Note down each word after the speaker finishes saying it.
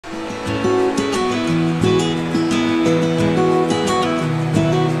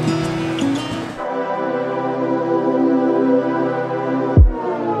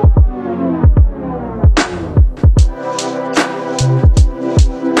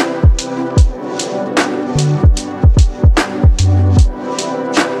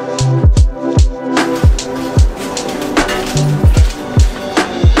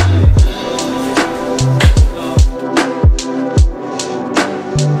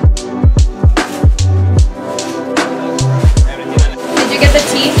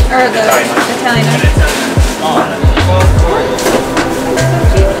the Italian ice.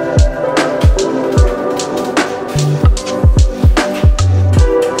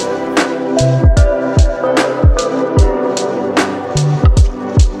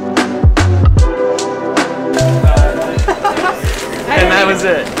 And that was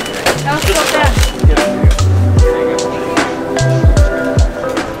it. That was so fast.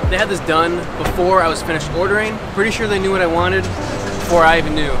 They had this done before I was finished ordering. Pretty sure they knew what I wanted before I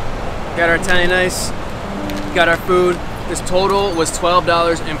even knew. Got our Italian ice, got our food. This total was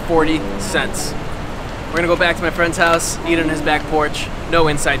 $12.40. We're gonna go back to my friend's house, eat on his back porch. No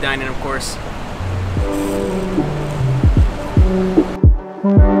inside dining, of course.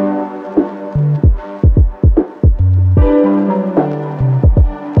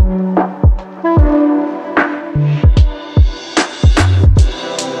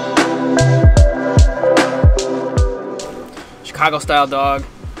 Chicago style dog,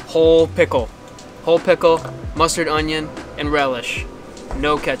 whole pickle, mustard, onion, and relish.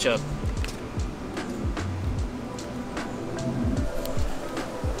 No ketchup.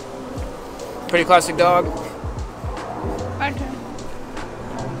 Pretty classic dog. My turn.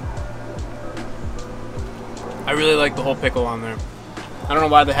 I really like the whole pickle on there. I don't know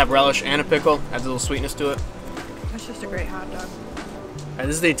why they have relish and a pickle. Adds a little sweetness to it. It's just a great hot dog. This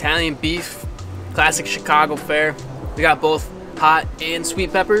is the Italian beef, classic Chicago fare. We got both hot and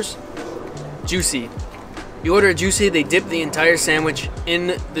sweet peppers. Juicy. You order a juicy, they dip the entire sandwich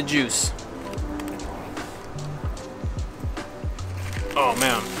in the juice. Oh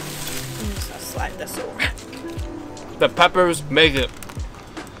man. I'm just gonna slide this over. The peppers make it.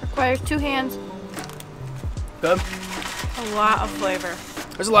 Requires 2 hands. Good? A lot of flavor.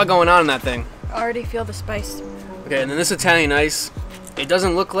 There's a lot going on in that thing. I already feel the spice. Okay, and then this Italian ice, it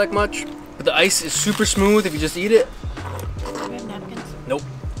doesn't look like much, but the ice is super smooth if you just eat it. Do we have napkins? Nope.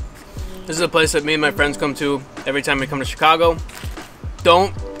 This is a place that me and my friends come to every time we come to Chicago.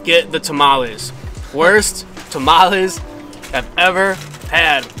 Don't get the tamales. Worst tamales I've ever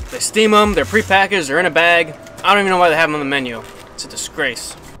had. They steam them, they're prepackaged, they're in a bag. I don't even know why they have them on the menu. It's a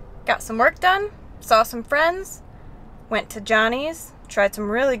disgrace. Got some work done, saw some friends, went to Johnnies, tried some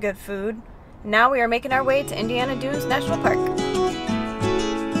really good food. Now we are making our way to Indiana Dunes National Park.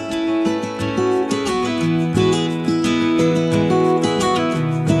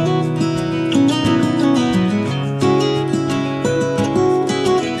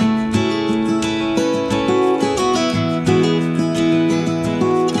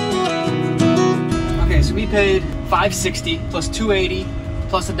 Okay, so we paid $5.60 plus $2.80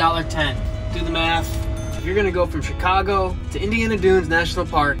 plus $1.10. Do the math. If you're gonna go from Chicago to Indiana Dunes National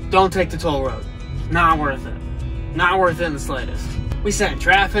Park, don't take the toll road. Not worth it. Not worth it in the slightest. We sat in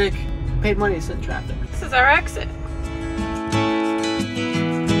traffic, paid money to sit in traffic. This is our exit.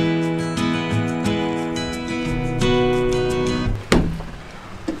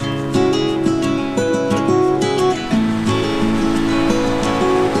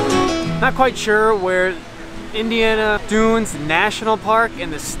 Not quite sure where Indiana Dunes National Park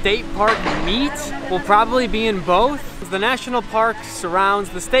and the state park meet. We'll probably be in both. The national park surrounds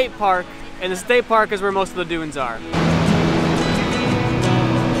the state park, and the state park is where most of the dunes are.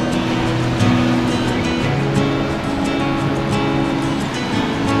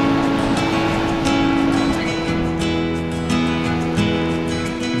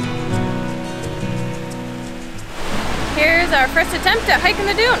 Here's our first attempt at hiking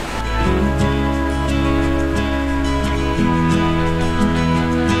the dune.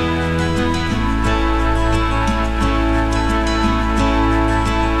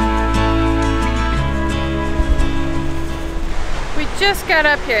 Just got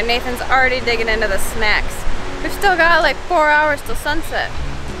up here. Nathan's already digging into the snacks. We've still got like 4 hours till sunset.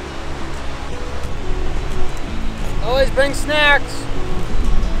 Always bring snacks.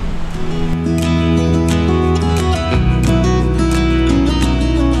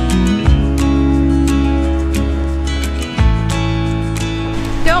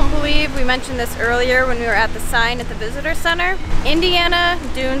 Don't believe we mentioned this earlier when we were at the sign at the visitor center. Indiana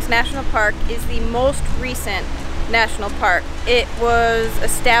Dunes National Park is the most recent national park. It was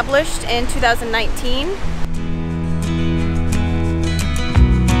established in 2019.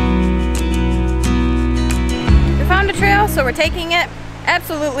 We found a trail, so we're taking it.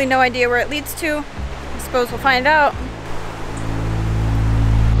 Absolutely no idea where it leads to. I suppose we'll find out.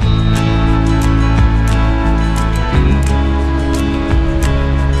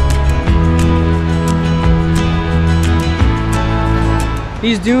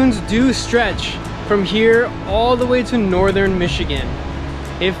 These dunes do stretch from here all the way to northern Michigan.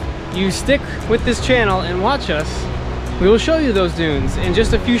 If you stick with this channel and watch us, We will show you those dunes in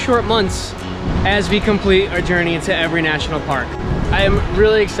just a few short months as we complete our journey into every national park. I am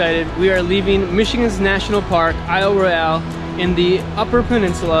really excited. We are leaving Michigan's National Park, Isle Royale, in the Upper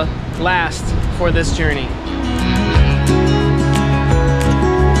Peninsula last for this journey.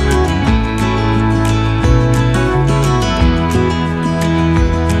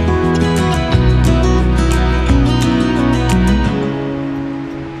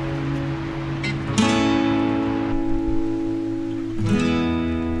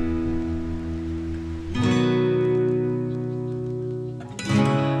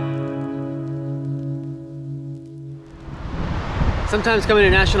 Sometimes coming to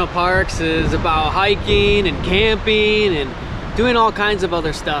national parks is about hiking and camping and doing all kinds of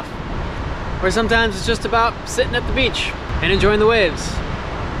other stuff. Or sometimes it's just about sitting at the beach and enjoying the waves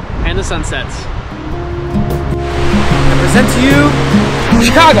and the sunsets. I present to you,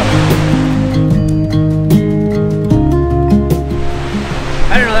 Chicago!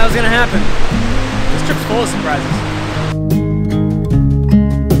 I didn't know that was gonna happen. This trip's full of surprises.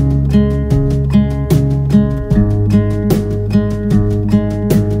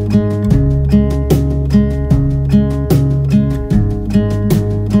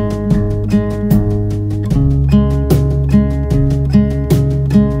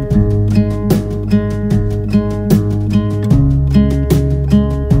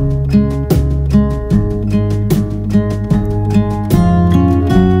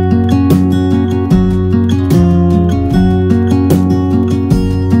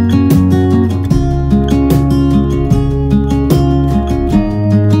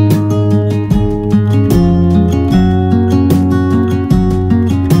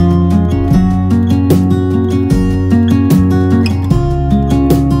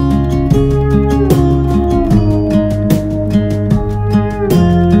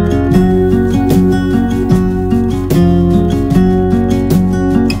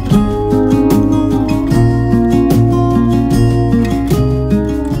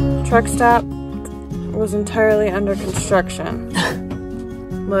 Truck stop was entirely under construction.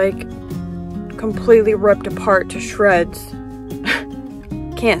 Like, completely ripped apart to shreds.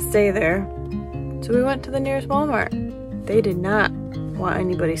 Can't stay there. So we went to the nearest Walmart. They did not want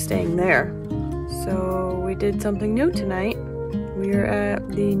anybody staying there. So we did something new tonight. We are at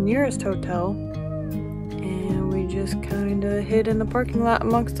the nearest hotel and we just kind of hid in the parking lot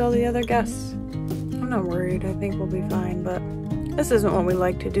amongst all the other guests. I'm not worried, I think we'll be fine, but this isn't what we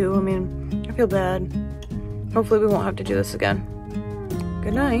like to do. I mean, I feel bad. Hopefully we won't have to do this again.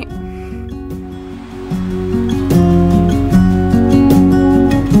 Good night.